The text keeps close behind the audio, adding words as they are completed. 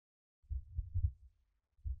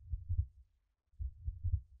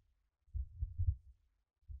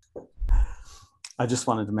I just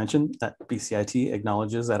wanted to mention that BCIT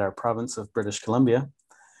acknowledges that our province of British Columbia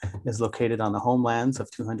is located on the homelands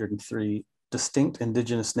of 203 distinct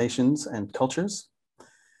Indigenous nations and cultures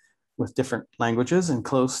with different languages, and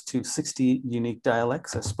close to 60 unique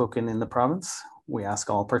dialects are spoken in the province. We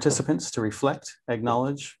ask all participants to reflect,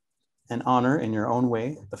 acknowledge, and honor in your own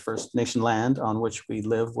way the First Nation land on which we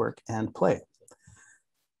live, work, and play.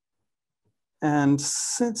 And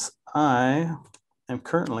since I am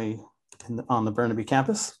currently on the Burnaby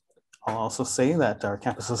campus, I'll also say that our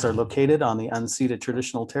campuses are located on the unceded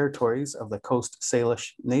traditional territories of the Coast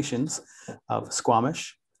Salish nations of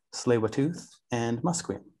Squamish, Tsleil-Waututh, and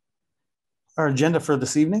Musqueam. Our agenda for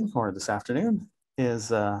this evening, or this afternoon, is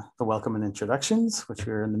the welcome and introductions, which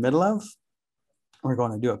we're in the middle of. We're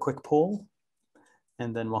going to do a quick poll,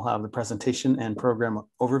 and then we'll have the presentation and program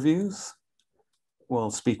overviews.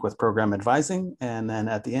 We'll speak with program advising, and then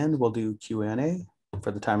at the end, we'll do Q&A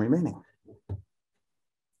for the time remaining.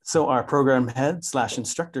 So our program head /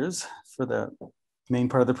 instructors for the main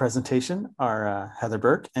part of the presentation are Heather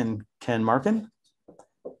Burke and Ken Markin.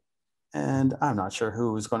 And I'm not sure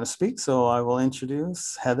who is going to speak, so I will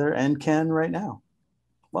introduce Heather and Ken right now.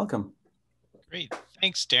 Welcome. Great.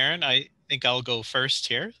 Thanks, Darren. I think I'll go first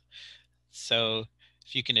here. So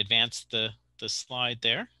if you can advance the slide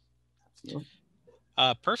there.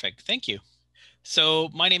 Perfect. Thank you. So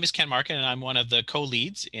my name is Ken Markin, and I'm one of the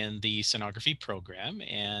co-leads in the sonography program.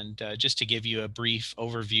 And just to give you a brief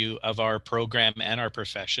overview of our program and our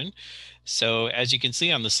profession. So as you can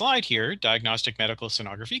see on the slide here, diagnostic medical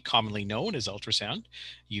sonography, commonly known as ultrasound,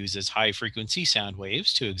 uses high-frequency sound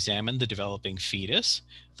waves to examine the developing fetus,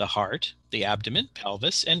 the heart, the abdomen,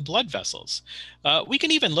 pelvis, and blood vessels. We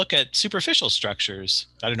can even look at superficial structures.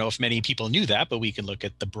 I don't know if many people knew that, but we can look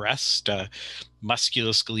at the breast,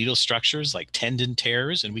 musculoskeletal structures like tendon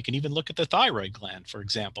tears, and we can even look at the thyroid gland, for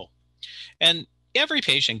example. And every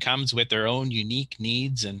patient comes with their own unique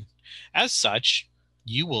needs, and as such,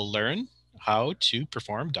 you will learn how to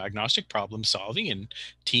perform diagnostic problem solving and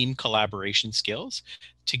team collaboration skills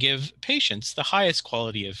to give patients the highest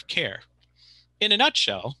quality of care. In a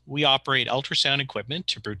nutshell, we operate ultrasound equipment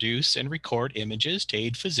to produce and record images to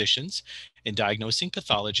aid physicians in diagnosing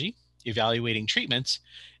pathology, evaluating treatments,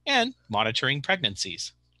 and monitoring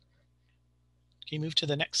pregnancies. Can you move to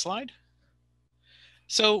the next slide?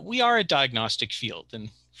 So we are a diagnostic field. And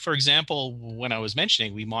for example, when I was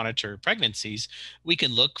mentioning we monitor pregnancies, we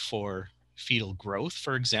can look for fetal growth,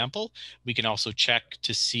 for example. We can also check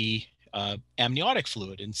to see amniotic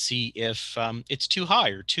fluid and see if it's too high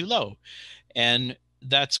or too low. And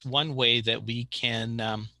that's one way that we can,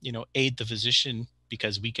 aid the physician,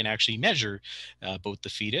 because we can actually measure both the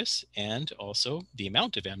fetus and also the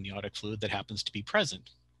amount of amniotic fluid that happens to be present.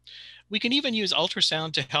 We can even use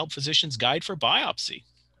ultrasound to help physicians guide for biopsy.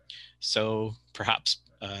 So perhaps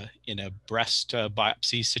in a breast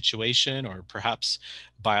biopsy situation, or perhaps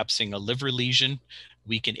biopsying a liver lesion,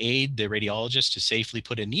 we can aid the radiologist to safely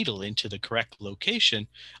put a needle into the correct location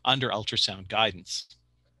under ultrasound guidance.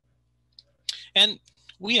 And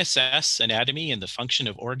we assess anatomy and the function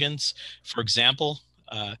of organs. For example,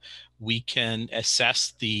 we can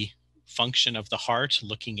assess the function of the heart,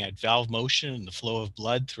 looking at valve motion and the flow of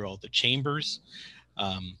blood through all the chambers.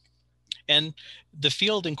 And the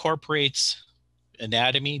field incorporates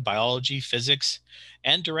anatomy, biology, physics,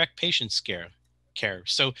 and direct patient care.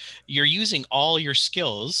 So you're using all your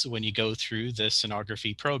skills when you go through the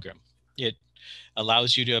sonography program. It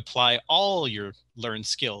allows you to apply all your learned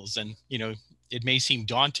skills. And, it may seem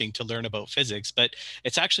daunting to learn about physics, but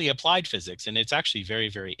it's actually applied physics, and it's actually very,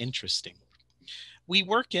 very interesting. We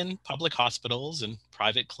work in public hospitals and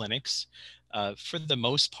private clinics. For the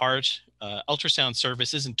most part, ultrasound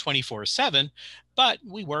service isn't 24/7, but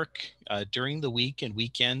we work during the week and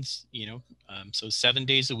weekends, so 7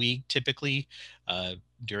 days a week, typically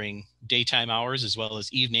during daytime hours as well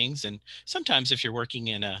as evenings. And sometimes if you're working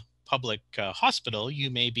in a public hospital, you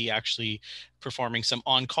may be actually performing some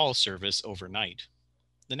on-call service overnight.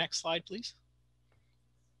 The next slide, please.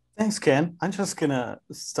 Thanks, Ken. I'm just going to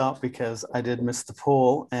stop because I did miss the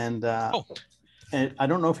poll, and and I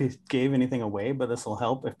don't know if he gave anything away, but this will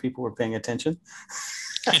help if people were paying attention.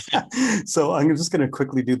 So I'm just going to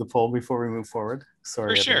quickly do the poll before we move forward.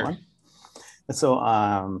 Sorry, For everyone. Sure.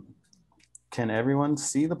 So can everyone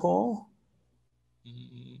see the poll?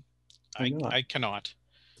 I cannot.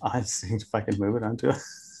 I see if I can move it onto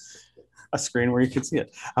a screen where you can see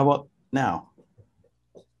it. How about now?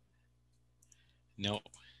 No.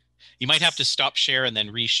 You might have to stop share and then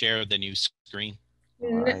reshare the new screen.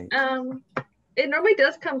 Right. It normally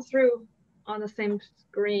does come through on the same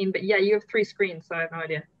screen, but yeah, you have 3 screens, so I have no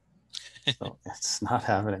idea. So it's not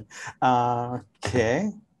happening.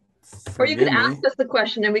 Okay. Or you could Forgive ask me. us the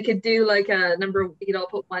question and we could do like a number, we could all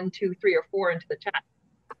put 1, 2, 3, or 4 into the chat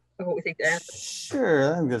of what we think the answer.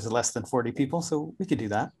 Sure, I think there's less than 40 people, so we could do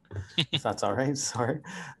that if that's all right. Sorry.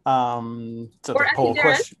 So Or the actually, poll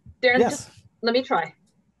question. Darren, Yes. just let me try.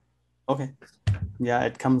 Okay. Yeah,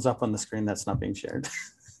 it comes up on the screen that's not being shared.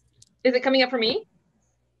 Is it coming up for me?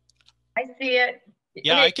 I see it.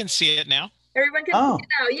 Yeah, okay. I can see it now. Everyone can see it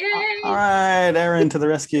now. Yay! All right, Aaron to the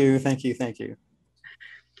rescue. Thank you. Thank you.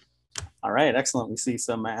 All right, excellent. We see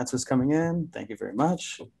some answers coming in. Thank you very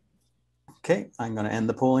much. Okay, I'm going to end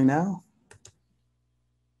the polling now.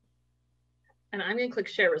 And I'm going to click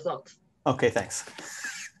share results. Okay, thanks.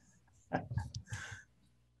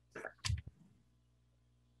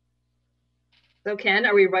 So Ken,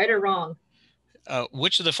 are we right or wrong?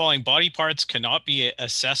 Which of the following body parts cannot be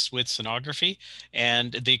assessed with sonography?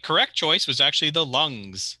 And the correct choice was actually the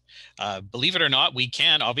lungs. Believe it or not, we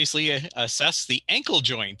can obviously assess the ankle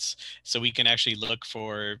joints. So we can actually look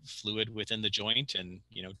for fluid within the joint and,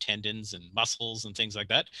 tendons and muscles and things like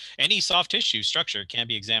that. Any soft tissue structure can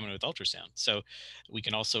be examined with ultrasound. So we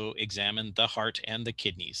can also examine the heart and the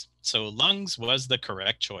kidneys. So lungs was the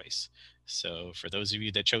correct choice. So for those of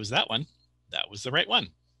you that chose that one, that was the right one.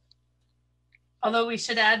 Although we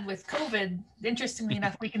should add with COVID, interestingly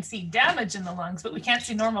enough, we can see damage in the lungs, but we can't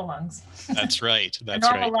see normal lungs. That's right. That's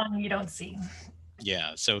a normal right. lung you don't see.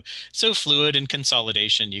 Yeah. So fluid and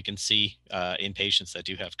consolidation you can see in patients that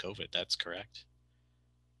do have COVID. That's correct.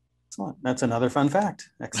 Excellent. That's another fun fact.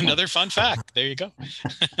 Excellent. Another fun fact. There you go.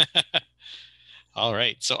 All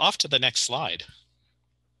right. So off to the next slide.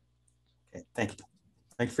 Okay. Thank you.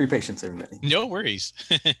 Thank you for your patience, everybody. No worries.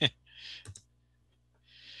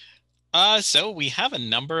 So we have a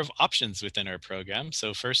number of options within our program.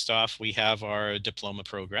 So first off, we have our diploma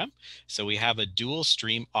program. So we have a dual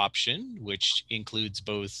stream option, which includes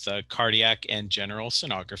both cardiac and general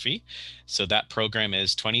sonography. So that program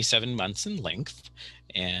is 27 months in length.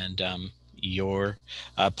 And you're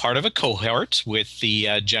part of a cohort with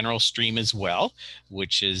the general stream as well,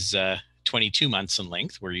 which is 22 months in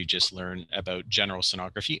length, where you just learn about general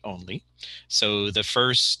sonography only. So the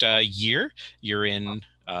first year, you're in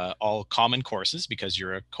all common courses because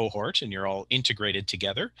you're a cohort and you're all integrated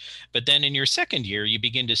together. But then in your second year, you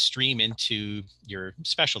begin to stream into your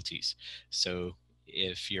specialties. So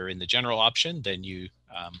if you're in the general option, then you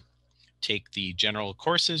take the general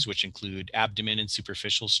courses, which include abdomen and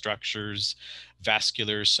superficial structures,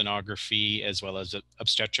 vascular sonography, as well as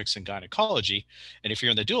obstetrics and gynecology. And if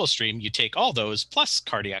you're in the dual stream, you take all those plus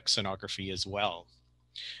cardiac sonography as well.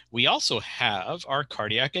 We also have our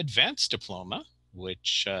cardiac advanced diploma,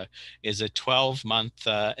 which is a 12-month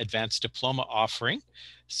advanced diploma offering.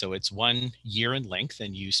 So it's 1 year in length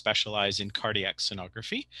and you specialize in cardiac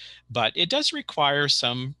sonography, but it does require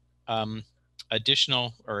some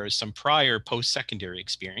additional or some prior post-secondary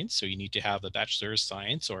experience. So you need to have a Bachelor of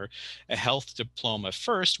Science or a health diploma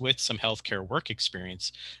first with some healthcare work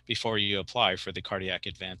experience before you apply for the cardiac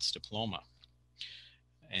advanced diploma.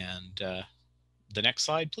 And the next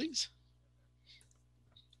slide, please.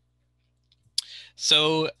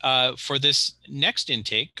 So for this next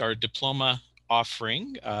intake, our diploma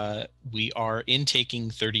offering, we are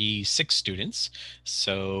intaking 36 students.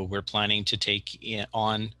 So we're planning to take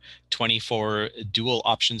on 24 dual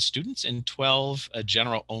option students and 12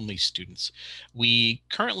 general only students. We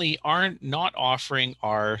currently are not offering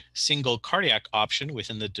our single cardiac option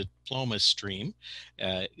within the diploma stream.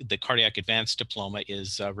 The cardiac advanced diploma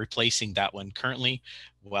is replacing that one currently,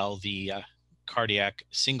 while the cardiac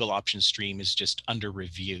single option stream is just under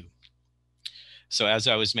review. So as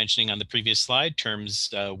I was mentioning on the previous slide, terms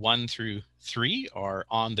 1 through 3 are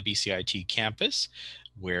on the BCIT campus,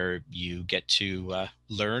 where you get to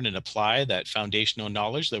learn and apply that foundational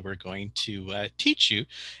knowledge that we're going to teach you.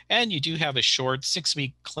 And you do have a short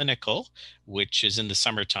 6-week clinical, which is in the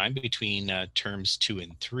summertime between terms 2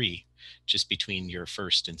 and 3, just between your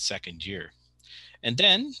first and second year. And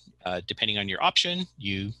then, depending on your option,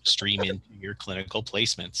 you stream into your clinical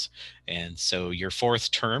placements. And so your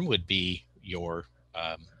 4th term would be your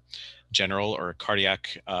general or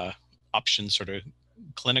cardiac option sort of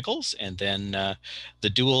clinicals. And then the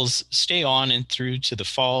duals stay on and through to the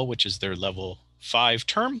fall, which is their level 5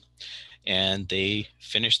 term. And they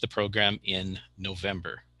finish the program in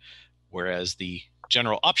November. Whereas the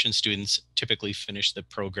general option students typically finish the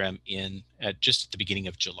program just at the beginning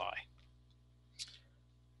of July.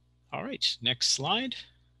 All right, next slide.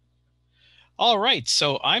 All right,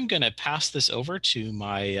 so I'm going to pass this over to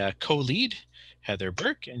my co-lead, Heather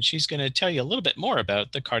Burke, and she's going to tell you a little bit more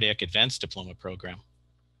about the Cardiac Advanced Diploma program.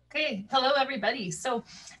 Okay, hello everybody. So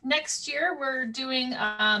next year we're doing,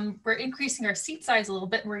 we're increasing our seat size a little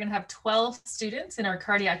bit. We're gonna have 12 students in our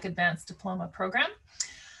Cardiac Advanced Diploma program.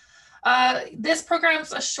 This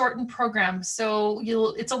program's a shortened program, so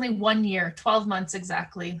it's only 1 year, 12 months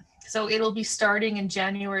exactly. So it'll be starting in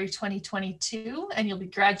January 2022 and you'll be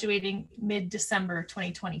graduating mid-December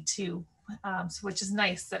 2022, which is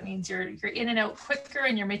nice. That means you're in and out quicker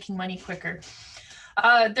and you're making money quicker.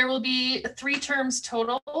 There will be 3 terms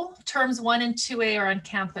total. Terms 1 and 2A are on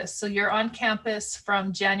campus. So you're on campus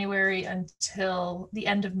from January until the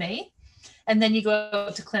end of May. And then you go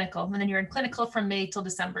out to clinical. And then you're in clinical from May till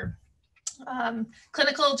December.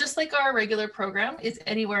 Clinical, just like our regular program, is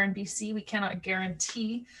anywhere in BC. We cannot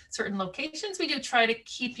guarantee certain locations. We do try to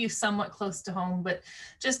keep you somewhat close to home, but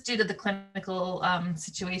just due to the clinical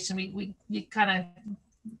situation, we kind of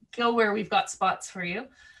go where we've got spots for you.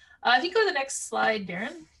 If you go to the next slide,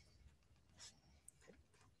 Darren.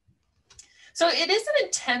 So it is an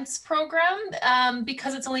intense program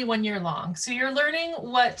because it's only 1 year long. So you're learning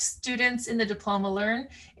what students in the diploma learn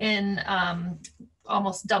in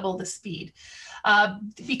almost double the speed.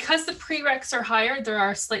 Because the prereqs are higher, there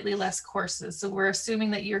are slightly less courses. So we're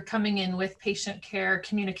assuming that you're coming in with patient care,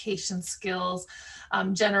 communication skills,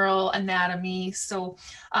 general anatomy. So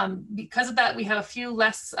because of that, we have a few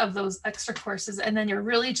less of those extra courses, and then you're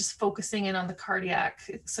really just focusing in on the cardiac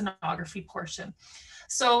sonography portion.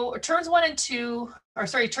 So terms 1 and 2, or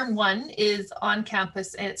sorry, term 1 is on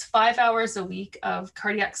campus, and it's 5 hours a week of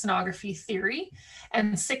cardiac sonography theory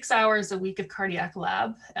and 6 hours a week of cardiac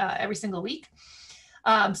lab every single week.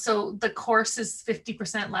 So the course is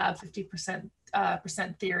 50% lab, 50%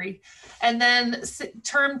 theory. And then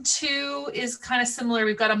term 2 is kind of similar.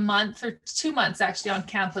 We've got a month or 2 months actually on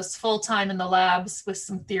campus full time in the labs with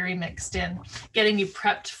some theory mixed in, getting you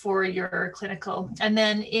prepped for your clinical. And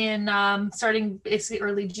then in starting basically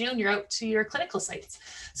early June, you're out to your clinical sites.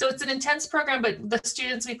 So it's an intense program, but the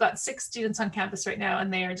students, we've got 6 students on campus right now,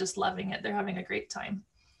 and they are just loving it. They're having a great time.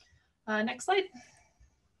 Next slide.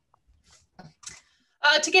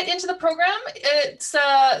 To get into the program, it's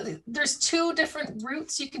there's 2 different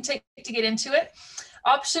routes you can take to get into it.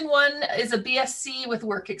 Option 1 is a BSc with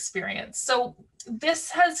work experience. So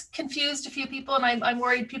this has confused a few people, and I'm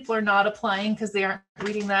worried people are not applying because they aren't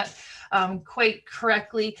reading that quite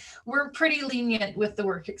correctly. We're pretty lenient with the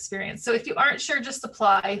work experience. So if you aren't sure, just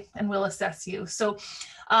apply and we'll assess you. So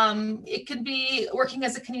it could be working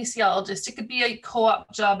as a kinesiologist. It could be a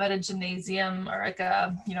co-op job at a gymnasium, or like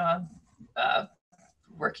a, you know,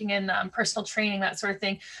 working in personal training, that sort of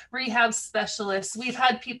thing. Rehab specialists. We've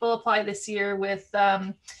had people apply this year with,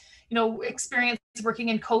 you know, experience working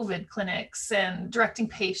in COVID clinics and directing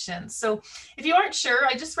patients. So if you aren't sure,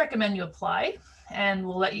 I just recommend you apply, and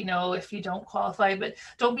we'll let you know if you don't qualify, but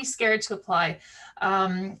don't be scared to apply.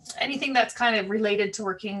 Anything that's kind of related to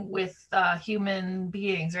working with human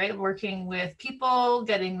beings, right? Working with people,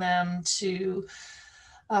 getting them to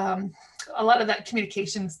a lot of that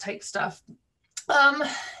communications type stuff.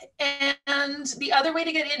 And the other way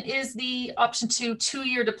to get in is the option 2,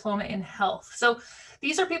 2-year diploma in health. So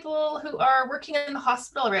these are people who are working in the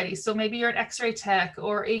hospital already. So maybe you're an X-ray tech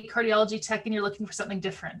or a cardiology tech and you're looking for something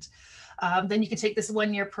different. Then you can take this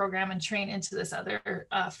 1-year program and train into this other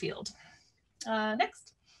field.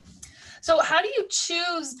 Next. So how do you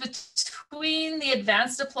choose between the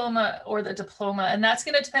advanced diploma or the diploma? And that's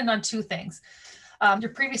going to depend on 2 things.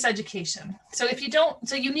 Your previous education. So if you don't,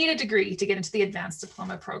 so you need a degree to get into the advanced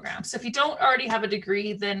diploma program. So if you don't already have a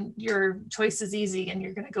degree, then your choice is easy and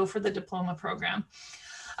you're going to go for the diploma program.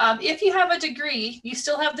 If you have a degree, you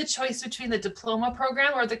still have the choice between the diploma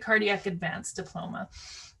program or the cardiac advanced diploma.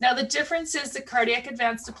 Now, the difference is the cardiac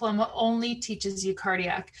advanced diploma only teaches you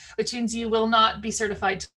cardiac, which means you will not be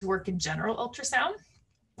certified to work in general ultrasound.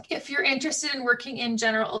 If you're interested in working in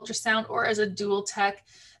general ultrasound or as a dual tech,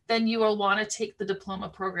 then you will want to take the diploma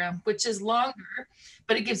program, which is longer,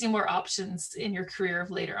 but it gives you more options in your career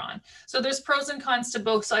later on. So there's pros and cons to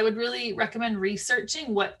both. So I would really recommend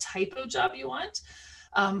researching what type of job you want.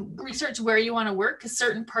 Research where you want to work, because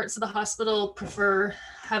certain parts of the hospital prefer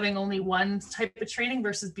having only one type of training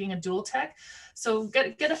versus being a dual tech. So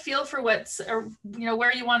get a feel for what's, or, you know,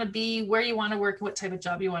 where you want to be, where you want to work, what type of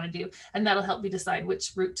job you want to do, and that'll help you decide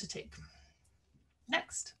which route to take.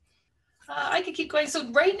 Next. I could keep going. So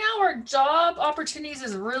right now our job opportunities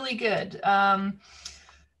is really good.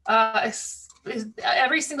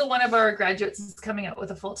 Every single one of our graduates is coming out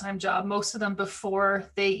with a full-time job, most of them before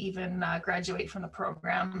they even graduate from the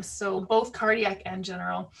program. So both cardiac and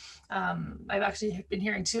general. I've actually been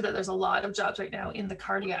hearing too that there's a lot of jobs right now in the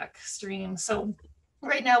cardiac stream. So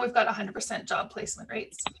right now we've got 100% job placement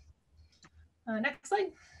rates. Next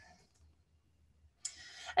slide.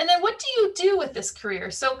 And then what do you do with this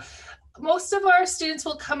career? So most of our students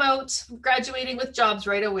will come out graduating with jobs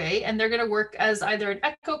right away, and they're going to work as either an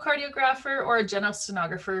echocardiographer or a general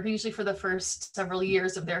sonographer, usually for the first several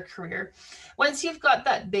years of their career. Once you've got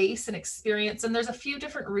that base and experience, and there's a few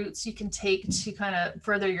different routes you can take to kind of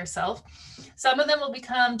further yourself. Some of them will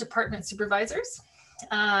become department supervisors.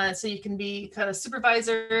 So you can be kind of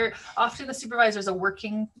supervisor. Often the supervisor is a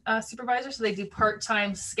working supervisor, so they do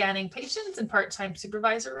part-time scanning patients and part-time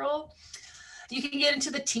supervisor role. You can get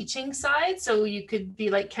into the teaching side. So you could be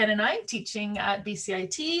like Ken and I, teaching at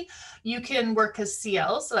BCIT. You can work as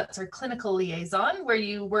CL, so that's our clinical liaison, where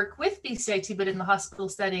you work with BCIT, but in the hospital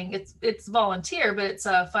setting. It's volunteer, but it's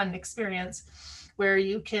a fun experience where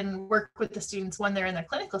you can work with the students when they're in their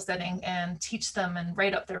clinical setting and teach them and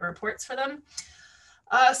write up their reports for them.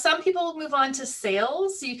 Some people move on to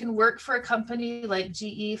sales. So you can work for a company like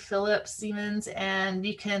GE, Philips, Siemens, and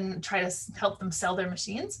you can try to help them sell their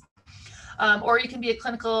machines. Or you can be a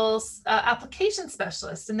clinical application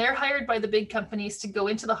specialist, and they're hired by the big companies to go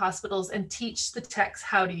into the hospitals and teach the techs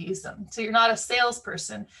how to use them. So you're not a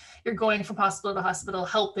salesperson, you're going from hospital to hospital,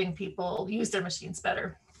 helping people use their machines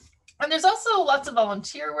better. And there's also lots of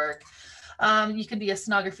volunteer work. You can be a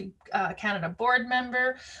Sonography Canada board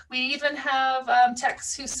member. We even have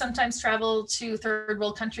techs who sometimes travel to third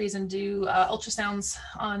world countries and do ultrasounds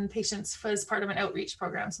on patients as part of an outreach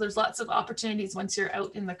program. So there's lots of opportunities once you're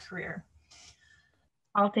out in the career.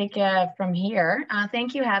 I'll take it from here.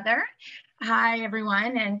 Thank you, Heather. Hi,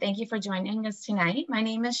 everyone, and thank you for joining us tonight. My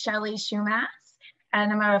name is Shelley Shumas,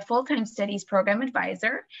 and I'm a full-time studies program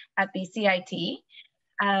advisor at BCIT.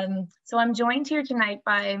 So I'm joined here tonight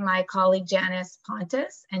by my colleague, Janice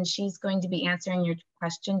Pontus, and she's going to be answering your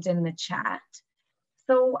questions in the chat.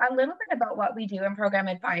 So a little bit about what we do in program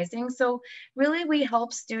advising. So really we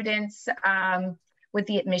help students with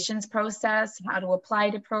the admissions process, how to apply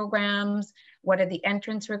to programs, what are the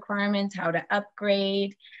entrance requirements, how to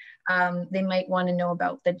upgrade. They might want to know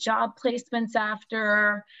about the job placements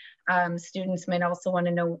after. Students might also want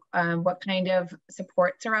to know what kind of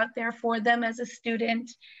supports are out there for them as a student,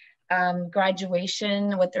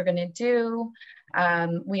 graduation, what they're going to do.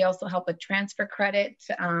 We also help with transfer credit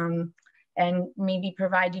and maybe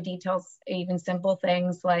provide you details, even simple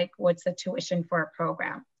things like what's the tuition for a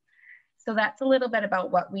program. So that's a little bit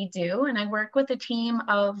about what we do. And I work with a team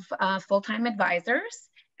of full-time advisors,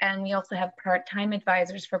 and we also have part-time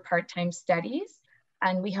advisors for part-time studies.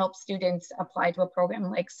 And we help students apply to a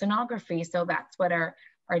program like sonography. So that's what our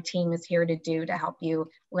team is here to do, to help you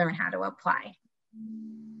learn how to apply.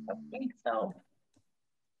 Okay, so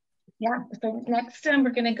yeah, so next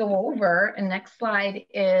we're gonna go over, and next slide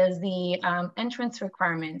is the entrance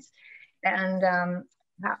requirements and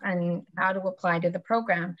how to apply to the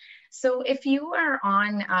program. So if you are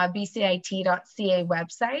on bcit.ca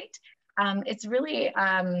website, it's really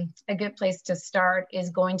a good place to start is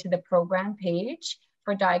going to the program page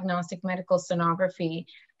for diagnostic medical sonography.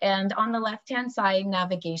 And on the left-hand side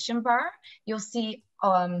navigation bar, you'll see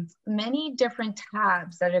many different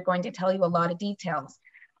tabs that are going to tell you a lot of details.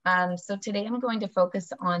 So today I'm going to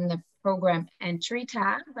focus on the program entry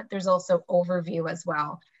tab, but there's also overview as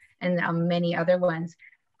well, and many other ones.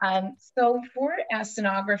 So for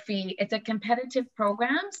sonography, it's a competitive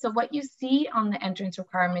program. So what you see on the entrance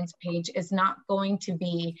requirements page is not going to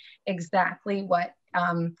be exactly what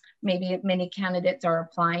maybe many candidates are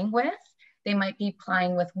applying with. They might be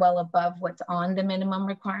applying with well above what's on the minimum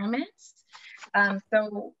requirements.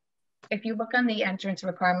 So if you look on the entrance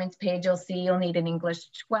requirements page, you'll see you'll need an English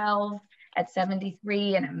 12 at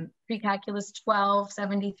 73 and a pre-calculus 12,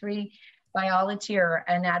 73. Biology or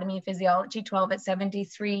anatomy and physiology 12 at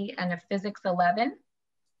 73 and a physics 11.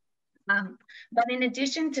 But in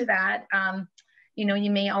addition to that, you know, you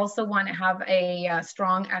may also want to have a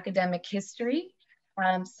strong academic history.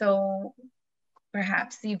 So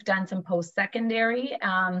perhaps you've done some post-secondary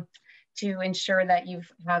to ensure that you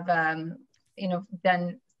have, you know,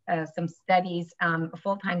 done some studies,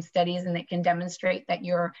 full-time studies, and that can demonstrate that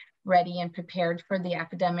you're ready and prepared for the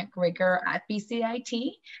academic rigor at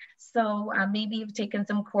BCIT. So maybe you've taken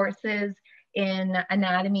some courses in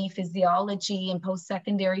anatomy, physiology, and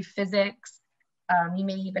post-secondary physics. You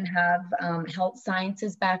may even have health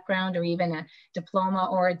sciences background or even a diploma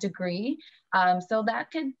or a degree. So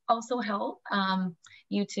that could also help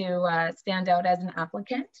you to stand out as an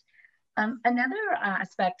applicant. Another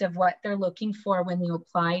aspect of what they're looking for when you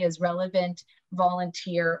apply is relevant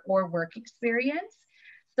volunteer or work experience.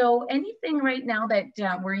 So anything right now that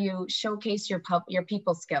where you showcase your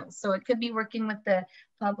people skills. So it could be working with the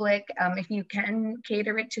public. If you can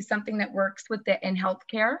cater it to something that works with in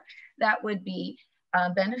healthcare, that would be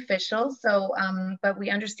beneficial. So, but we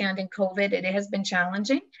understand in COVID, it has been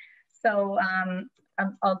challenging. So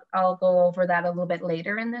I'll go over that a little bit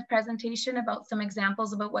later in the presentation about some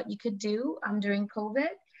examples about what you could do during COVID.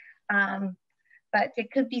 But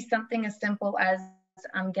it could be something as simple as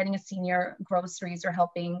getting a senior groceries or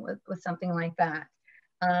helping with something like that.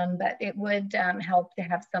 But it would help to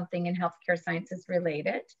have something in healthcare sciences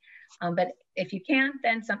related. But if you can't,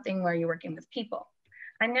 then something where you're working with people.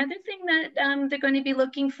 Another thing that they're going to be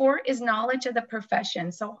looking for is knowledge of the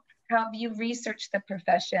profession. So have you researched the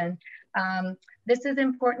profession? This is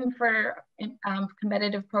important for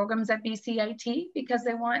competitive programs at BCIT because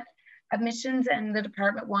they want admissions and the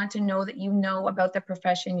department want to know that you know about the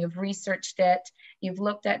profession, you've researched it, you've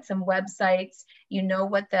looked at some websites, you know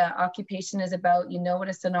what the occupation is about, you know what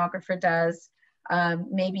a sonographer does.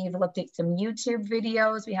 Maybe you've looked at some YouTube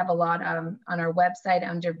videos. We have a lot on our website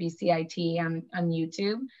under BCIT on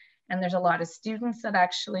YouTube. And there's a lot of students that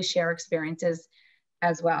actually share experiences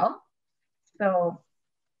as well. So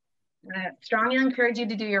I strongly encourage you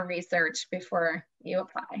to do your research before you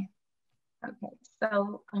apply. Okay,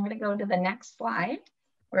 so I'm gonna go to the next slide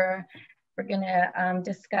where we're gonna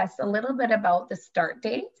discuss a little bit about the start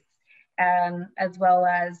dates as well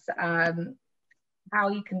as how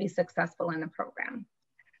you can be successful in the program.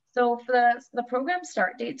 So for the program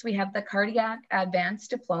start dates, we have the Cardiac Advanced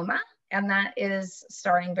Diploma, and that is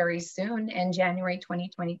starting very soon in January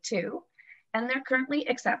 2022. And they're currently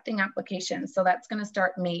accepting applications. So that's gonna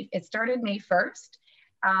start it started May 1st,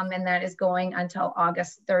 and that is going until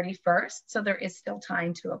August 31st. So there is still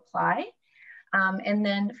time to apply. And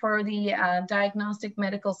then for the Diagnostic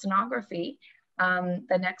Medical Sonography,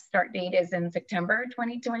 the next start date is in September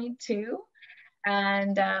 2022.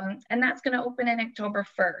 And that's going to open in October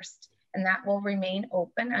 1st, and that will remain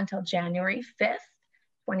open until January 5th,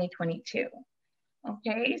 2022.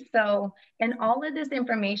 Okay, so, and all of this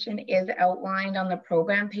information is outlined on the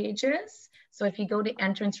program pages. So if you go to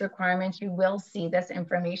entrance requirements, you will see this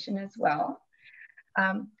information as well.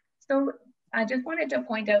 So I just wanted to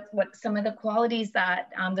point out what some of the qualities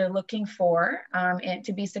that they're looking for and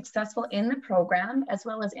to be successful in the program as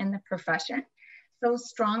well as in the profession. So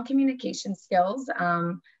strong communication skills,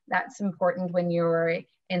 that's important when you're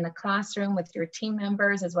in the classroom with your team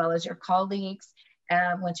members as well as your colleagues,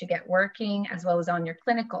 once you get working, as well as on your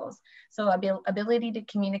clinicals. So ability to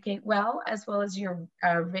communicate well, as well as your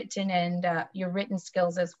written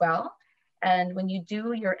skills as well. And when you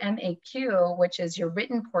do your MAQ, which is your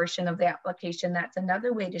written portion of the application, that's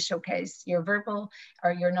another way to showcase your verbal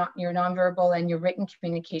or your nonverbal and your written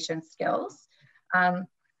communication skills.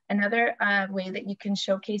 Another way that you can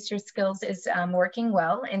showcase your skills is working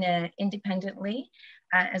well independently,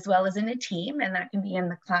 as well as in a team, and that can be in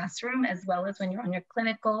the classroom as well as when you're on your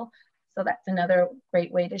clinical. So that's another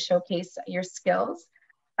great way to showcase your skills.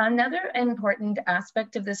 Another important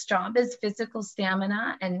aspect of this job is physical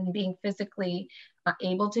stamina and being physically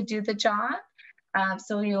able to do the job.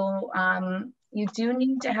 So you do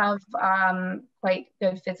need to have quite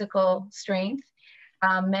good physical strength.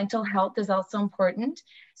 Mental health is also important.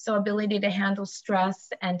 So ability to handle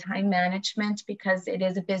stress and time management, because it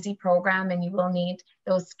is a busy program and you will need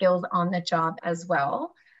those skills on the job as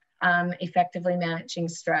well. Effectively managing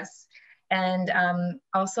stress. And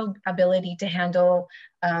also ability to handle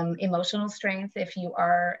emotional strength. If you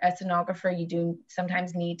are a sonographer, you do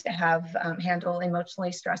sometimes need to have handle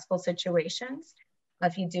emotionally stressful situations.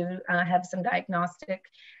 If you do have some diagnostic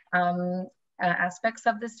aspects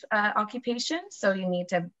of this occupation, so you need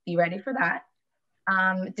to be ready for that.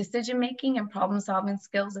 Decision-making and problem-solving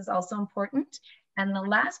skills is also important. And the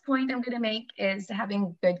last point I'm going to make is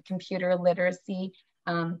having good computer literacy,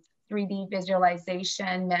 3D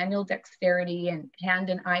visualization, manual dexterity, and hand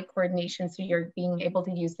and eye coordination, so you're being able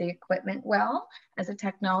to use the equipment well as a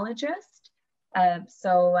technologist.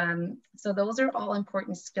 So those are all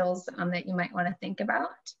important skills that you might want to think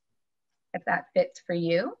about if that fits for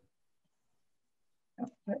you.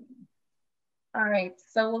 All right,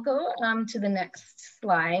 so we'll go to the next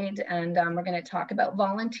slide, and we're going to talk about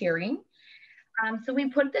volunteering. So we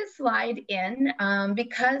put this slide in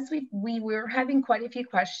because we were having quite a few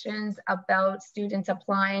questions about students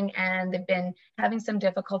applying, and they've been having some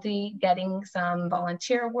difficulty getting some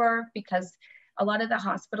volunteer work because a lot of the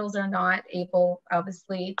hospitals are not able,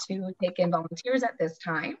 obviously, to take in volunteers at this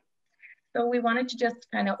time. So we wanted to just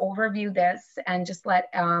kind of overview this and just let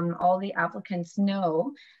all the applicants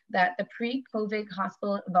know that the pre-COVID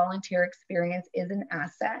hospital volunteer experience is an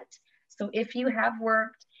asset. So if you have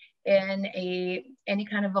worked in any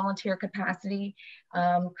kind of volunteer capacity,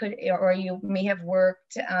 or you may have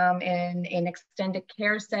worked in an extended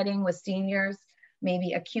care setting with seniors,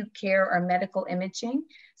 maybe acute care or medical imaging.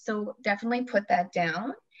 So definitely put that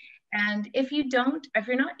down. And if you're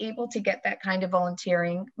not able to get that kind of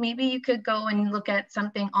volunteering, maybe you could go and look at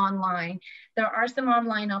something online. There are some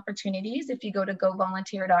online opportunities. If you go to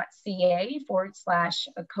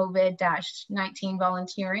govolunteer.ca/COVID-19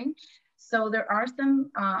 volunteering. So there are some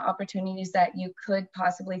opportunities that you could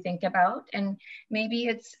possibly think about. And maybe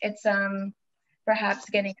it's perhaps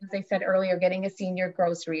getting, as I said earlier, getting a senior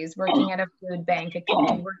groceries, working at a food bank. It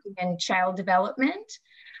could be working in child development.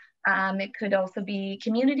 It could also be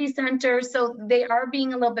community centers. So they are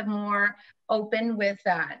being a little bit more open with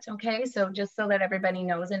that. Okay, so just so that everybody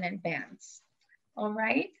knows in advance. All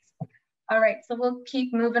right. All right, so we'll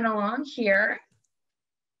keep moving along here.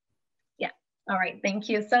 Yeah, all right, thank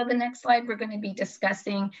you. So the next slide, we're going to be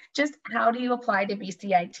discussing just how do you apply to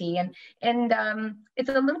BCIT. And it's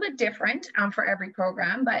a little bit different for every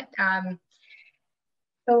program, but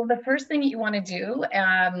so the first thing you want to do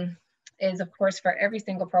is, of course, for every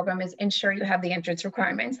single program, is ensure you have the entrance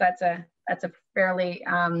requirements. That's a fairly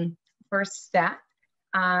first step.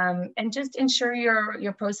 And just ensure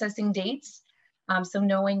your processing dates. So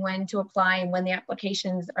knowing when to apply and when the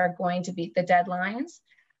applications are going to be the deadlines.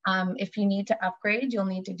 If you need to upgrade, you'll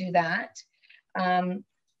need to do that.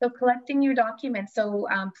 So collecting your documents. So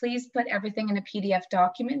please put everything in a PDF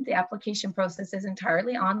document. The application process is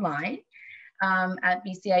entirely online. At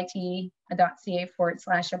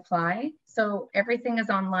bcit.ca/apply. So everything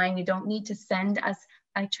is online. You don't need to send us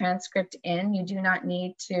a transcript in. You do not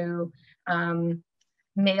need to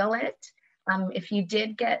mail it. If you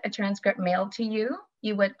did get a transcript mailed to you,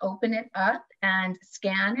 you would open it up and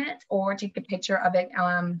scan it or take a picture of it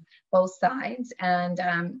both sides and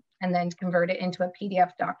then convert it into a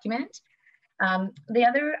PDF document. The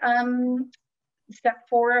other step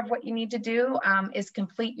 4 of what you need to do is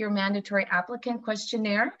complete your mandatory applicant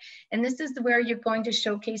questionnaire. And this is where you're going to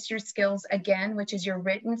showcase your skills again, which is your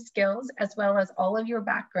written skills, as well as all of your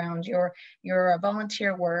background, your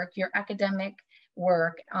volunteer work, your academic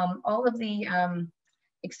work, all of the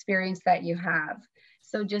experience that you have.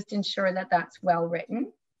 So just ensure that that's well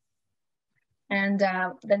written. And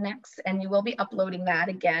you will be uploading that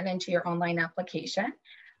again into your online application.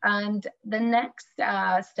 And the next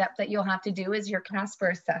step that you'll have to do is your CASPER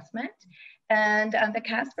assessment. And the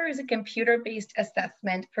CASPER is a computer-based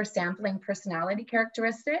assessment for sampling personality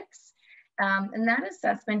characteristics. And that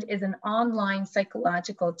assessment is an online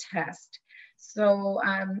psychological test. So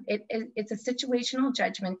it's a situational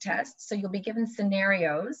judgment test. So you'll be given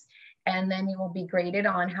scenarios and then you will be graded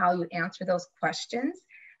on how you answer those questions.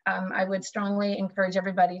 I would strongly encourage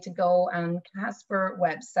everybody to go on CASPER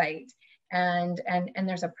website. And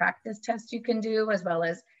there's a practice test you can do, as well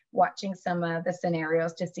as watching some of the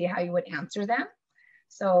scenarios to see how you would answer them.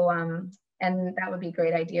 So, and that would be a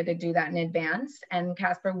great idea to do that in advance. And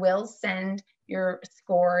CASPER will send your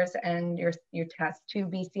scores and your test to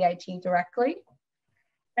BCIT directly.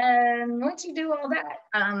 And once you do all that,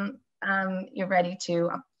 you're ready to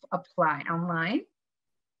apply online.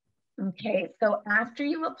 Okay, so after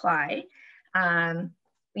you apply, the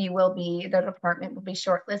department will be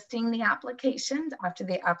shortlisting the applications after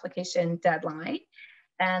the application deadline,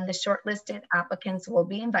 and the shortlisted applicants will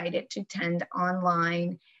be invited to attend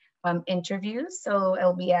online interviews. So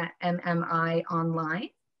it'll be at MMI online,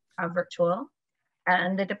 virtual,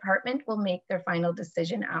 and the department will make their final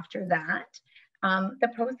decision after that. The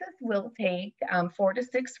process will take 4 to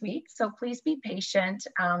 6 weeks, so please be patient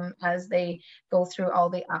as they go through all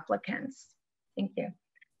the applicants. Thank you.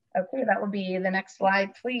 Okay, that will be the next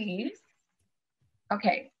slide, please.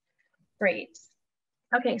 Okay, great.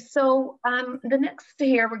 Okay, so the next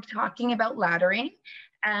here, we're talking about laddering.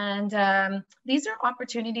 And these are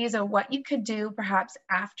opportunities of what you could do perhaps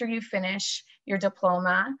after you finish your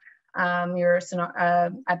diploma at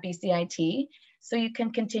BCIT. So you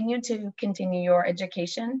can continue your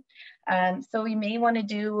education. So you may want to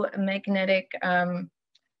do a magnetic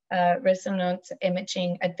resonance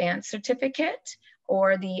imaging advanced certificate,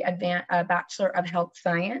 or the Bachelor of Health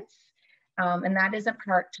Science. And that is a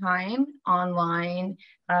part-time, online,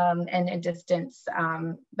 and a distance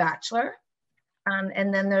bachelor.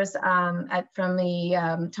 And then there's from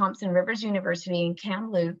the Thompson Rivers University in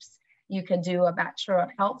Kamloops, you could do a Bachelor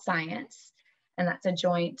of Health Science, and that's a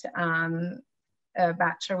joint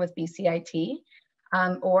bachelor with BCIT.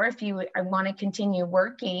 Or if you want to continue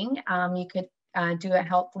working, you could do a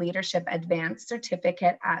Health Leadership Advanced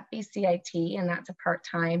Certificate at BCIT, and that's a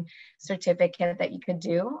part-time certificate that you could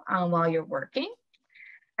do while you're working.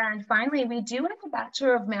 And finally, we do have a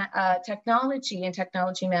Bachelor of Technology and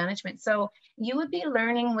Technology Management. So you would be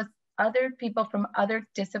learning with other people from other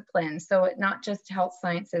disciplines. So not just health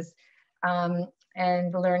sciences.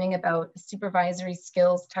 and learning about supervisory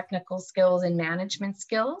skills, technical skills, and management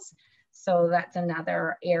skills. So that's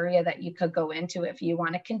another area that you could go into if you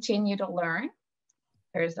want to continue to learn.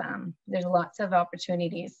 There's lots of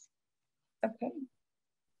opportunities. Okay.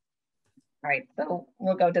 All right, so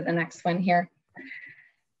we'll go to the next one here.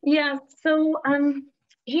 Yeah, so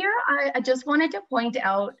here I just wanted to point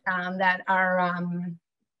out that our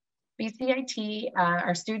BCIT,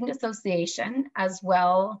 our student association, as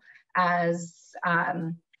well as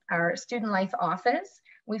our student life office,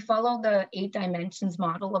 we follow the 8 dimensions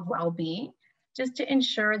model of well-being just to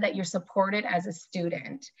ensure that you're supported as a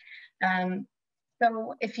student.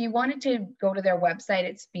 So if you wanted to go to their website,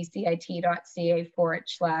 it's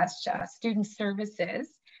bcit.ca/student services,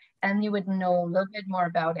 and you would know a little bit more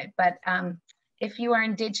about it. But if you are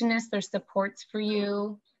Indigenous, there's supports for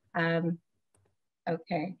you.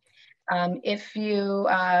 Okay.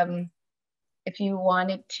 If you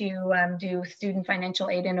wanted to do student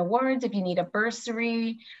financial aid and awards, if you need a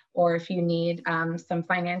bursary, or if you need some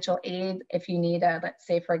financial aid, if you need, let's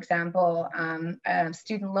say, for example,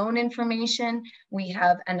 student loan information, we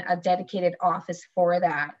have a dedicated office for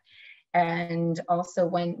that. And also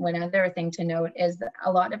one other thing to note is that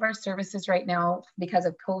a lot of our services right now, because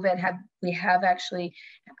of COVID, we have actually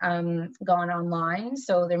gone online.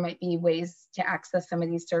 So there might be ways to access some of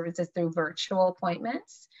these services through virtual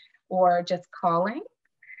appointments or just calling.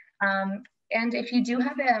 And if you do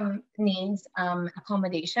have needs,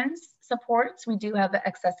 accommodations supports, we do have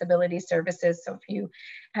accessibility services. So if you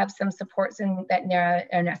have some supports that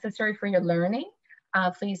are necessary for your learning,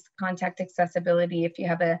 please contact accessibility. If you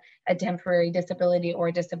have a temporary disability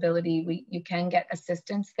or disability, you can get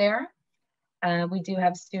assistance there. We do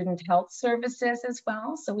have student health services as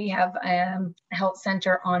well. So we have a health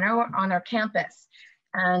center on our campus,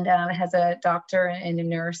 and it has a doctor and a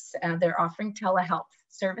nurse. They're offering telehealth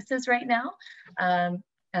services right now.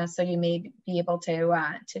 So you may be able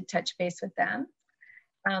to touch base with them.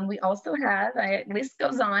 We also have, list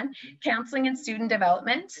goes on, counseling and student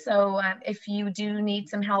development. So if you do need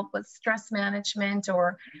some help with stress management,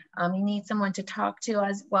 or you need someone to talk to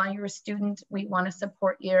while you're a student, we want to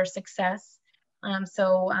support your success.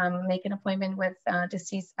 So make an appointment with to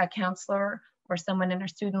see a counselor or someone in our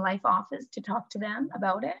student life office to talk to them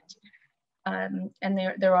about it. And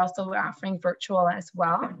they're also offering virtual as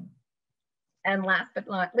well. And last but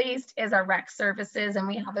not least is our rec services. And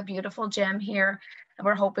we have a beautiful gym here. And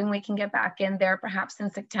we're hoping we can get back in there perhaps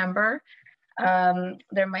in September.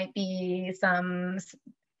 There might be some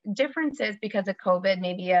differences because of COVID.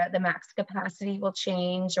 Maybe the max capacity will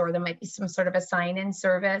change, or there might be some sort of a sign-in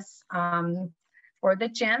service for the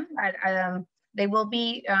gym. But they will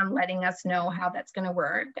be letting us know how that's going to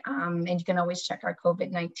work. And you can always check our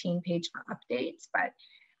COVID-19 page for updates. But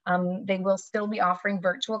they will still be offering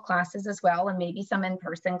virtual classes as well, and maybe some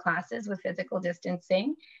in-person classes with physical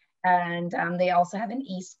distancing. And they also have an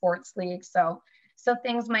esports league. So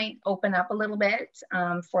things might open up a little bit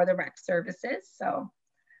for the rec services. So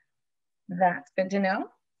that's good to know.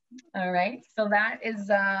 All right, so that is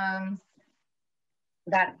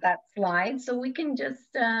that slide. So we can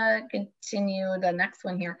just continue the next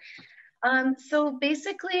one here. So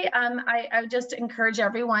basically, I just encourage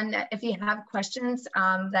everyone that if you have questions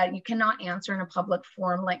that you cannot answer in a public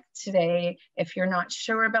forum like today, if you're not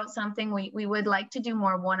sure about something, we would like to do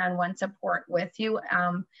more one-on-one support with you.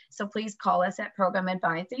 So please call us at Program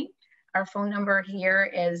Advising. Our phone number here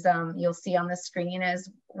is, you'll see on the screen, is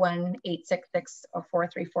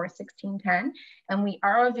 1-866-434-1610. And we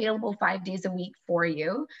are available 5 days a week for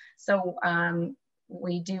you. So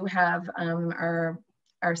we do have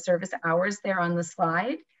our service hours there on the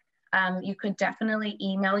slide. You could definitely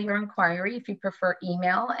email your inquiry if you prefer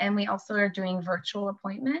email. And we also are doing virtual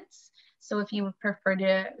appointments. So if you would prefer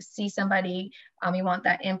to see somebody, you want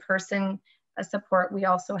that in-person support, we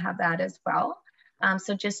also have that as well.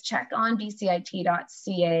 So just check on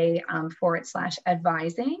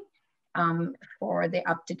bcit.ca/advising for the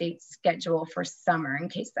up-to-date schedule for summer in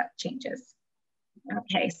case that changes.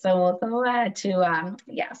 Okay, so we'll go to,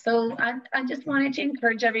 yeah, so I just wanted to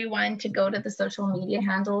encourage everyone to go to the social media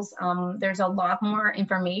handles. There's a lot more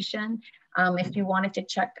information. If you wanted to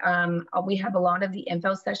check, we have a lot of the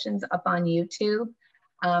info sessions up on YouTube.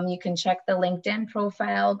 You can check the LinkedIn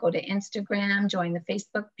profile, go to Instagram, join the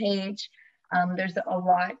Facebook page. There's a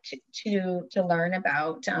lot to learn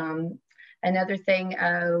about. Another thing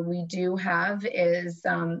we do have is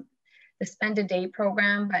the Spend a Day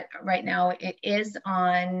program, but right now it is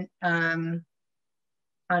on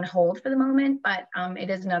hold for the moment, but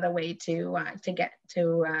it is another way to get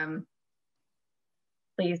to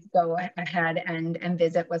please go ahead and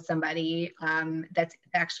visit with somebody that's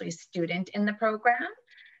actually a student in the program.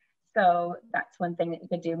 So that's one thing that you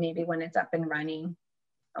could do maybe when it's up and running.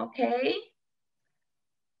 Okay.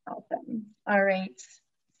 Awesome. All right.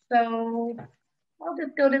 So I'll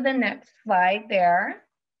just go to the next slide there.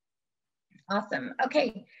 Awesome.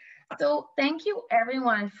 Okay. So thank you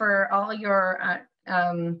everyone for all your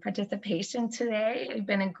participation today. You've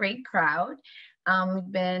been a great crowd.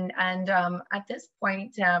 At this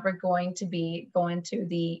point, we're going to be going to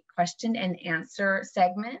the question and answer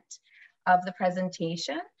segment of the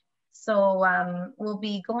presentation. So we'll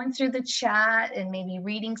be going through the chat and maybe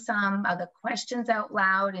reading some of the questions out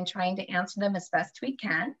loud and trying to answer them as best we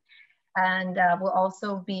can. And we'll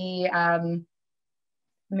also be,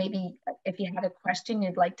 maybe if you had a question,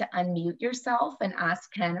 you'd like to unmute yourself and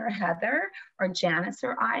ask Ken or Heather or Janice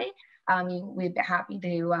or I, we'd be happy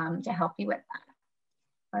to help you with that.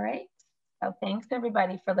 All right, so thanks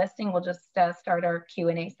everybody for listening. We'll just start our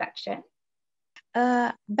Q&A section.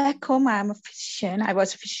 Back home, I'm a physician. I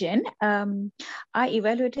was a physician. I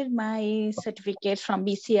evaluated my certificates from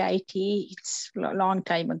BCIT. It's a long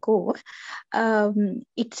time ago.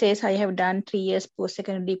 It says I have done 3 years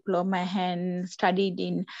post-secondary diploma and studied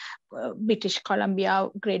in British Columbia,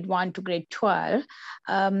 grade 1 to grade 12.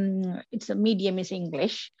 It's a medium is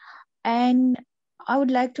English. And I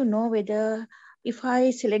would like to know whether if I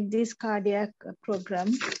select this cardiac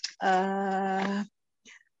program,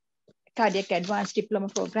 cardiac advanced diploma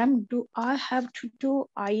program, do I have to do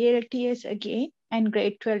IELTS again and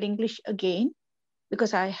grade 12 English again?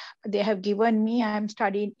 Because they have given me, I'm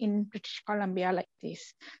studying in British Columbia like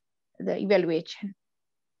this, the evaluation.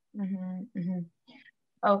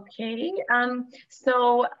 Okay,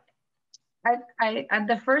 so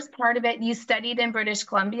the first part of it, you studied in British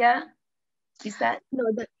Columbia, you said? No,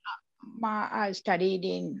 I studied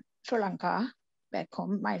in Sri Lanka, back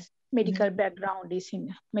home. My medical background is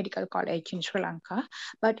in medical college in Sri Lanka,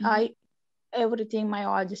 but all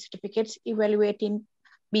the certificates evaluating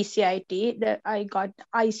BCIT, that I got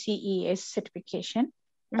ICES certification.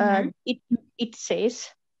 It says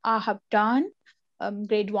I have done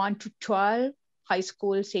grade 1 to 12 high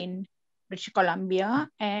schools in British Columbia,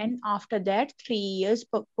 and after that 3 years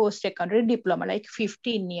post-secondary diploma, like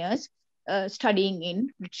 15 years studying in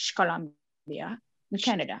British Columbia in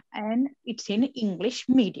Canada, and it's in English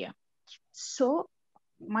medium. So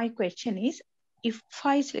my question is, if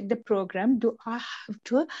I select the program, do I have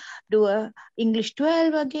to do a English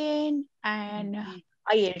 12 again and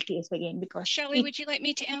IELTS again? Because Shelley, would you like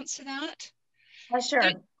me to answer that?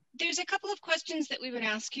 Sure. There's a couple of questions that we would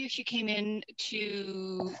ask you if you came in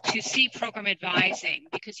to see program advising,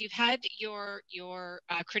 because you've had your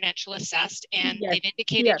credential assessed and they've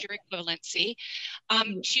indicated your equivalency.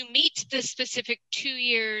 To meet the specific 2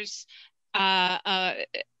 years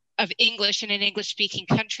of English in an English-speaking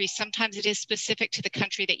country, sometimes it is specific to the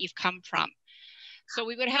country that you've come from. So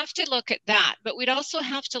we would have to look at that, but we'd also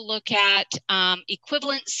have to look at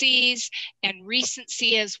equivalencies and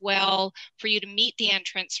recency as well for you to meet the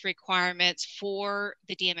entrance requirements for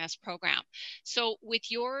the DMS program. So with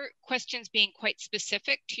your questions being quite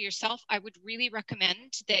specific to yourself, I would really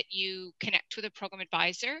recommend that you connect with a program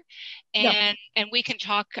advisor and we can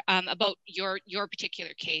talk about your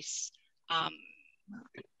particular case on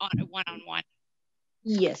a one-on-one.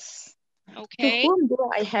 Yes. Okay. To whom do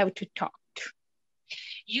I have to talk?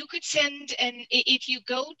 You could send, and if you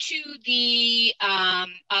go to the,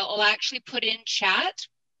 I'll actually put in chat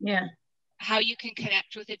how you can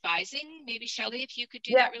connect with advising. Maybe Shelley, if you could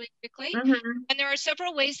do that really quickly. And there are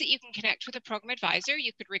several ways that you can connect with a program advisor.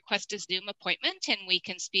 You could request a Zoom appointment and we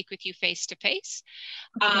can speak with you face to face.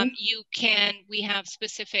 We have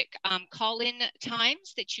specific call-in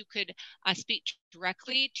times that you could speak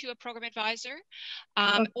directly to a program advisor,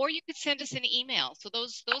 or you could send us an email. So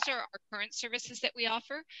those are our current services that we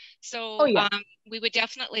offer. So we would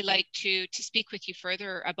definitely like to speak with you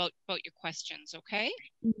further about your questions. Okay.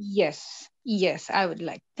 Yes, I would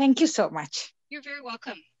like. Thank you so much. You're very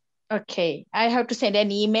welcome. Okay, I have to send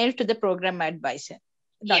an email to the program advisor.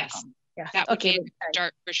 Yes, that would be a good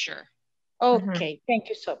start for sure. Okay, thank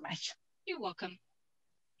you so much. You're welcome.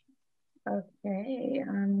 Okay.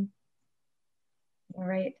 All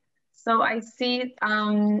right. So I see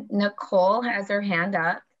Nicole has her hand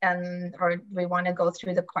up, or we want to go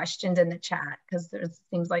through the questions in the chat because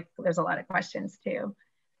seems like there's a lot of questions too.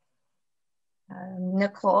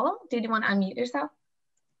 Nicole, did you want to unmute yourself?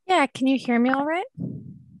 Yeah, can you hear me all right?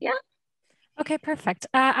 Yeah. Okay, perfect.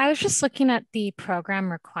 I was just looking at the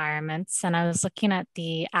program requirements and I was looking at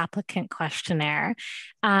the applicant questionnaire.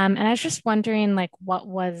 And I was just wondering like what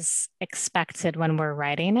was expected when we're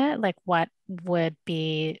writing it? Like what would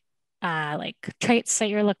be like traits that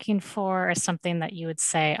you're looking for or something that you would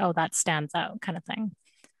say, oh, that stands out kind of thing?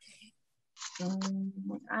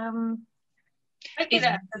 I could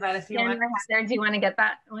answer that if you want. Heather, do you want to get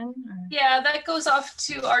that one? Or? Yeah, that goes off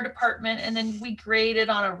to our department and then we grade it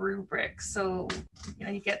on a rubric. So, you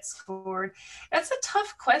know, you get scored. That's a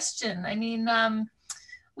tough question. I mean,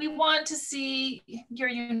 we want to see your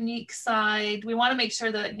unique side. We want to make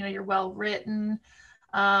sure that, you know, you're well written.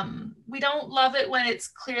 We don't love it when it's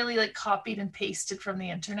clearly like copied and pasted from the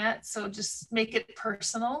internet. So just make it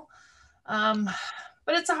personal.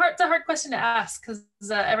 But it's a hard question to ask because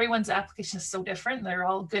everyone's application is so different. They're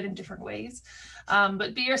all good in different ways.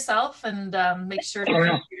 But be yourself and make sure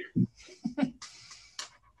to.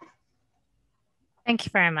 Thank you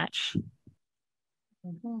very much.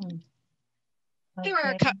 Mm-hmm. Okay.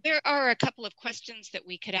 There are a couple of questions that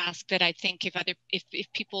we could ask that I think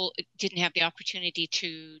if people didn't have the opportunity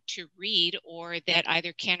to read, or that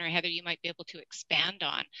either Ken or Heather you might be able to expand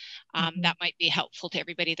on, that might be helpful to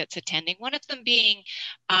everybody that's attending. One of them being,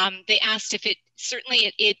 they asked if it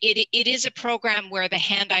is a program where the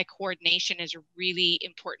hand-eye coordination is a really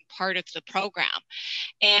important part of the program,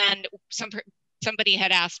 and somebody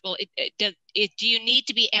had asked, well, do you need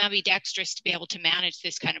to be ambidextrous to be able to manage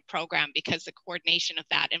this kind of program, because the coordination of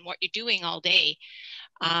that and what you're doing all day,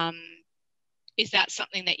 is that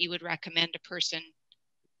something that you would recommend a person,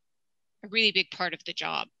 a really big part of the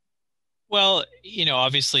job? Well, you know,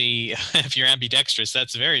 obviously, if you're ambidextrous,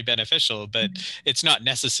 that's very beneficial, but it's not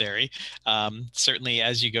necessary. Certainly,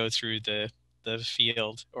 as you go through the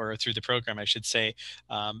field, or through the program, I should say,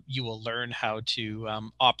 you will learn how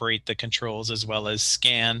to operate the controls as well as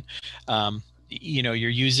scan. You know,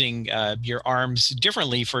 you're using your arms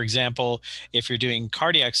differently. For example, if you're doing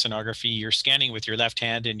cardiac sonography, you're scanning with your left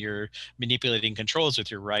hand and you're manipulating controls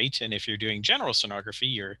with your right. And if you're doing general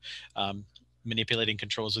sonography, you're manipulating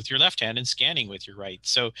controls with your left hand and scanning with your right.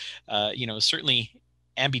 So, you know, certainly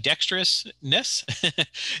ambidextrousness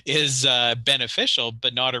is beneficial,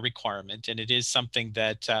 but not a requirement. And it is something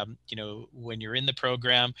that, you know, when you're in the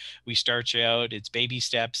program, we start you out, it's baby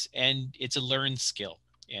steps, and it's a learned skill.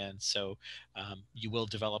 And so you will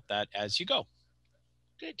develop that as you go.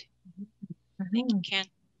 Good. Thank you, Ken.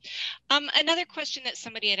 Another question that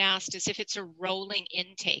somebody had asked is if it's a rolling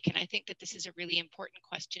intake. And I think that this is a really important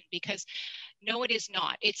question, because no, it is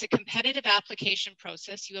not. It's a competitive application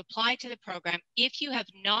process. You apply to the program. If you have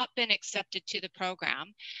not been accepted to the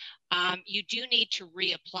program, you do need to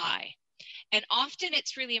reapply. And often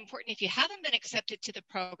it's really important, if you haven't been accepted to the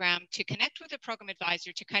program, to connect with a program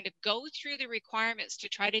advisor to kind of go through the requirements to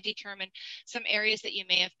try to determine some areas that you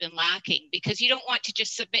may have been lacking, because you don't want to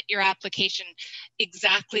just submit your application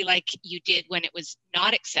exactly like you did when it was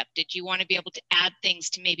not accepted. You want to be able to add things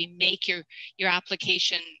to maybe make your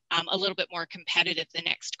application a little bit more competitive the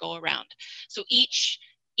next go around. So each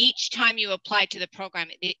time you apply to the program,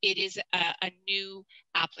 it is a new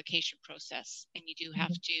application process, and you do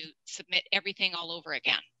have to submit everything all over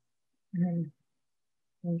again.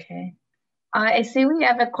 Okay. I see we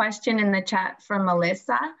have a question in the chat from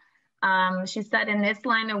Melissa. She said, in this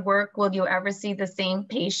line of work, will you ever see the same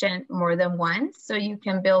patient more than once so you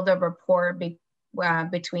can build a rapport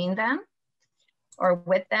between them or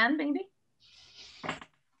with them, maybe?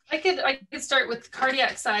 I could start with the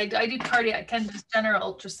cardiac side. I do cardiac and just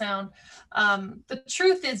general ultrasound. The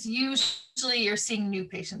truth is usually you're seeing new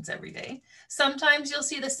patients every day. Sometimes you'll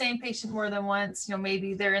see the same patient more than once. You know,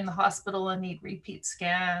 maybe they're in the hospital and need repeat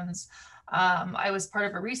scans. I was part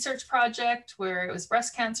of a research project where it was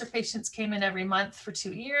breast cancer patients came in every month for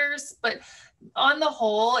 2 years, but on the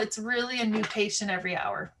whole, it's really a new patient every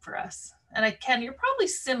hour for us. And Ken, you're probably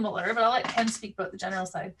similar, but I'll let Ken speak about the general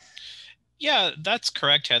side. Yeah, that's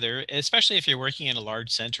correct, Heather. Especially if you're working in a large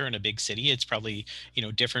center in a big city, it's probably, you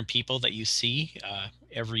know, different people that you see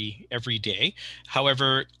every day.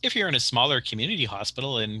 However, if you're in a smaller community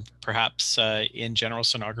hospital and perhaps in general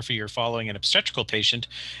sonography, you're following an obstetrical patient,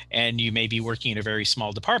 and you may be working in a very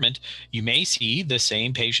small department, you may see the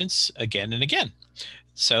same patients again and again.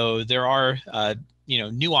 So there are, you know,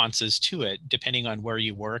 nuances to it depending on where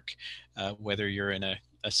you work, whether you're in a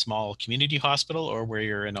small community hospital or where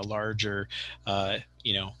you're in a larger,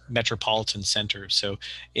 you know, metropolitan center. So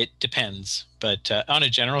it depends. But on a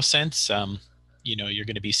general sense, you know, you're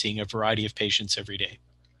going to be seeing a variety of patients every day.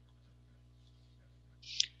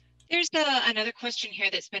 There's another question here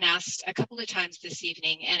that's been asked a couple of times this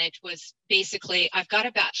evening, and it was basically, I've got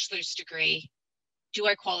a bachelor's degree. do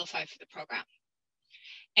I qualify for the program?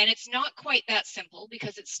 And it's not quite that simple,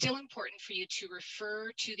 because it's still important for you to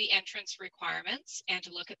refer to the entrance requirements and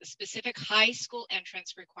to look at the specific high school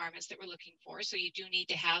entrance requirements that we're looking for. So you do need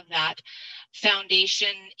to have that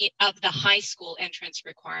foundation of the high school entrance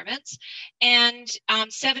requirements. And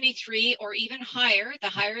 73 or even higher, the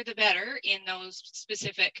higher the better in those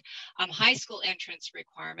specific high school entrance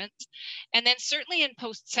requirements. And then certainly in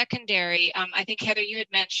post-secondary, I think Heather, you had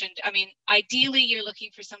mentioned, I mean, ideally you're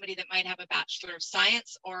looking for somebody that might have a Bachelor of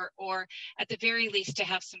Science, or at the very least to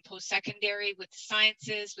have some post-secondary with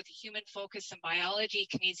sciences, with a human focus, some biology,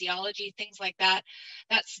 kinesiology, things like that.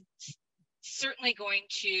 That's certainly going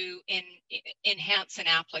to enhance an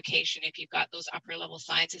application if you've got those upper level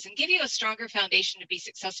sciences and give you a stronger foundation to be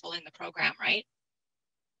successful in the program, right?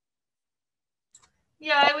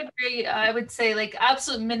 Yeah, I would agree. I would say like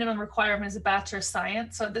absolute minimum requirement is a Bachelor of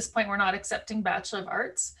Science. So at this point, we're not accepting Bachelor of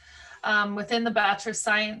Arts. Within the Bachelor of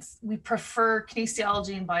Science, we prefer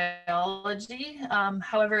kinesiology and biology.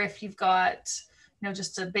 However, if you've got, you know,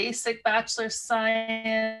 just a basic Bachelor of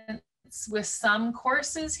Science with some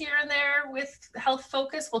courses here and there with health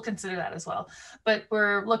focus, we'll consider that as well. But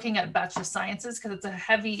we're looking at Bachelor of Sciences because it's a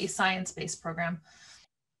heavy science-based program.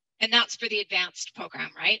 And that's for the advanced program,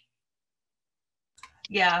 right?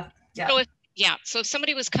 Yeah. So if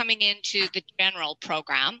somebody was coming into the general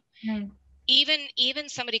program, even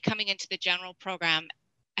somebody coming into the general program,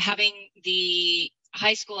 having the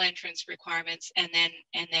high school entrance requirements, and then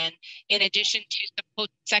in addition to the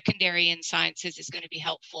post-secondary in sciences is going to be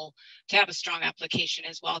helpful to have a strong application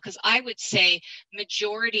as well. Because I would say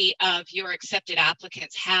majority of your accepted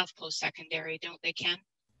applicants have post-secondary, don't they, Ken?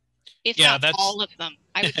 If not all of them,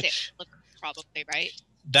 I would say probably, right?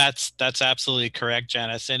 That's absolutely correct,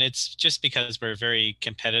 Janice. And it's just because we're a very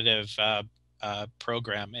competitive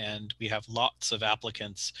program and we have lots of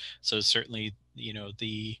applicants. So certainly, you know,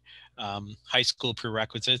 the high school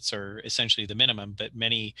prerequisites are essentially the minimum, but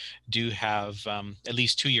many do have at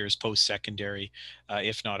least 2 years post-secondary,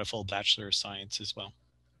 if not a full Bachelor of Science as well.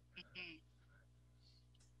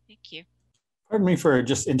 Thank you. Pardon me for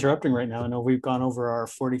just interrupting right now. I know we've gone over our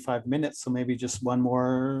 45 minutes, so maybe just one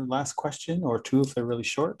more last question or two if they're really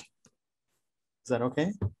short. Is that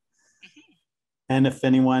okay? And if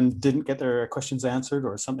anyone didn't get their questions answered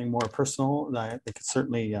or something more personal, they could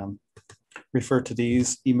certainly refer to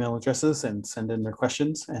these email addresses and send in their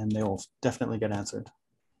questions, and they will definitely get answered.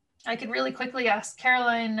 I could really quickly ask,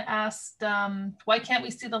 Caroline asked, why can't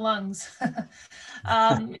we see the lungs?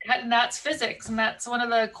 And that's physics, and that's one of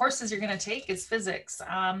the courses you're going to take is physics.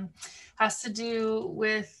 Has to do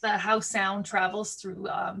with how sound travels through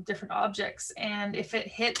different objects, and if it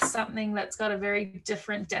hits something that's got a very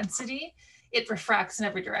different density, it refracts in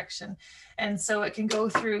every direction. And so it can go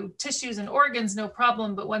through tissues and organs, no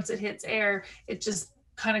problem, but once it hits air, it just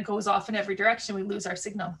kind of goes off in every direction. We lose our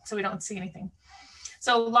signal, so we don't see anything.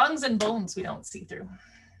 So lungs and bones we don't see through.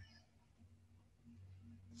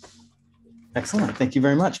 Excellent. Thank you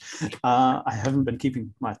very much. I haven't been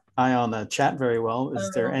keeping my eye on the chat very well.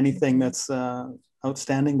 Is there anything that's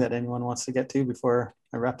outstanding that anyone wants to get to before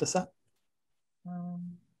I wrap this up?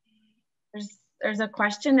 There's a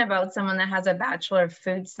question about someone that has a Bachelor of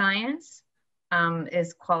Food Science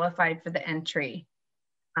is qualified for the entry.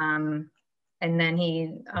 And then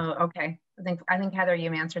he, okay. I think Heather,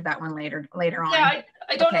 you answered that one later on. Yeah,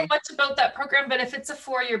 I don't know much about that program, but if it's a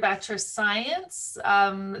 4-year Bachelor of Science,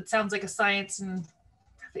 it sounds like a science and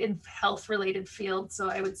in health related field. So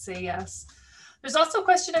I would say yes. There's also a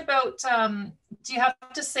question about, do you have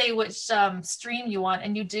to say which stream you want?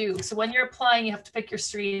 And you do. So when you're applying, you have to pick your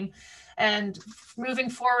stream, and moving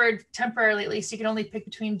forward temporarily, at least, you can only pick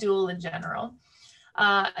between dual and general.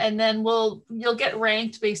 And then you'll get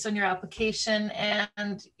ranked based on your application,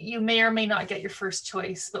 and you may or may not get your first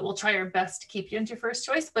choice, but we'll try our best to keep you into your first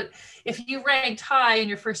choice. But if you ranked high and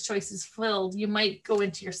your first choice is filled, you might go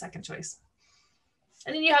into your second choice.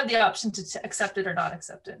 And then you have the option to accept it or not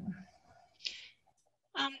accept it.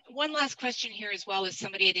 One last question here as well is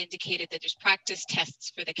somebody had indicated that there's practice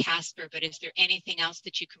tests for the CASPER, but is there anything else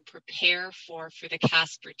that you can prepare for the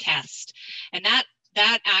CASPER test? And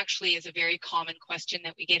that actually is a very common question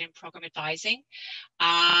that we get in program advising.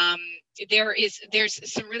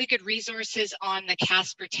 There's some really good resources on the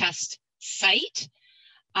CASPER test site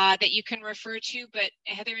that you can refer to, but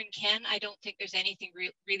Heather and Ken, I don't think there's anything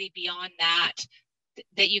really beyond that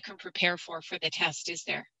you can prepare for the test, is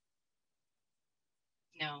there?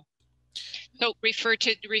 No. So refer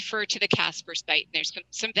to the CASPER site, and there's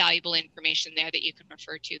some valuable information there that you can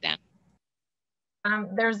refer to then.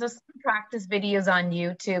 There's some practice videos on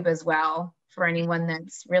YouTube as well for anyone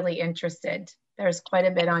that's really interested. There's quite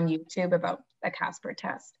a bit on YouTube about the Casper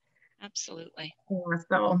test. Absolutely. Yeah,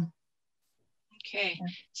 so. Okay,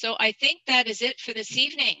 so I think that is it for this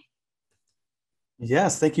evening.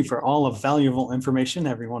 Yes, thank you for all of valuable information.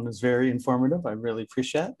 Everyone was very informative. I really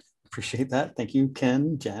appreciate that. Thank you,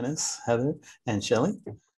 Ken, Janice, Heather, and Shelley.